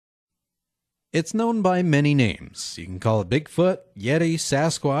It's known by many names. You can call it Bigfoot, Yeti,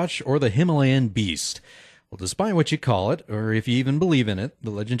 Sasquatch, or the Himalayan beast. Well, despite what you call it, or if you even believe in it,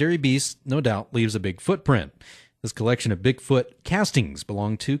 the legendary beast no doubt leaves a big footprint. This collection of Bigfoot castings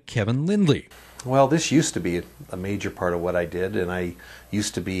belonged to Kevin Lindley. Well, this used to be a major part of what I did, and I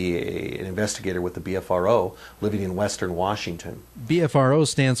used to be an investigator with the BFRO living in Western Washington. BFRO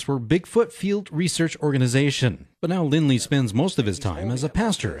stands for Bigfoot Field Research Organization, but now Lindley spends most of his time as a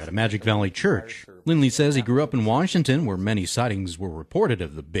pastor at a Magic Valley church. Lindley says he grew up in Washington where many sightings were reported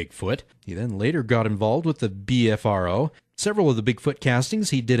of the Bigfoot. He then later got involved with the BFRO. Several of the Bigfoot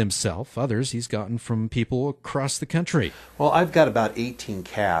castings he did himself, others he's gotten from people across the country. Well, I've got about 18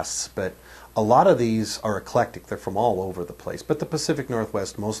 casts, but a lot of these are eclectic. They're from all over the place, but the Pacific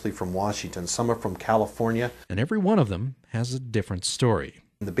Northwest, mostly from Washington. Some are from California. And every one of them has a different story.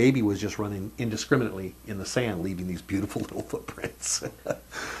 The baby was just running indiscriminately in the sand, leaving these beautiful little footprints.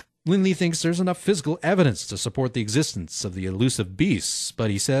 Lindley thinks there's enough physical evidence to support the existence of the elusive beasts,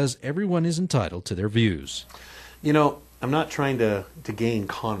 but he says everyone is entitled to their views. You know, I'm not trying to gain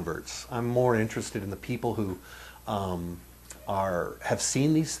converts. I'm more interested in the people who have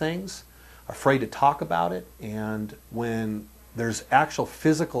seen these things, are afraid to talk about it, and when there's actual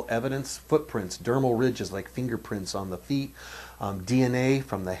physical evidence, footprints, dermal ridges like fingerprints on the feet, DNA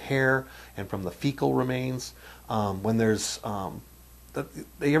from the hair and from the fecal remains, when there's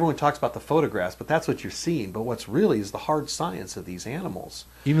everyone talks about the photographs, but that's what you're seeing. But what's really is the hard science of these animals.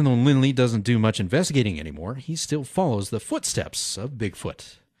 Even though Lindley doesn't do much investigating anymore, he still follows the footsteps of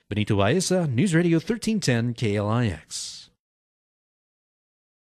Bigfoot. Benito Baeza, News Radio 1310 KLIX.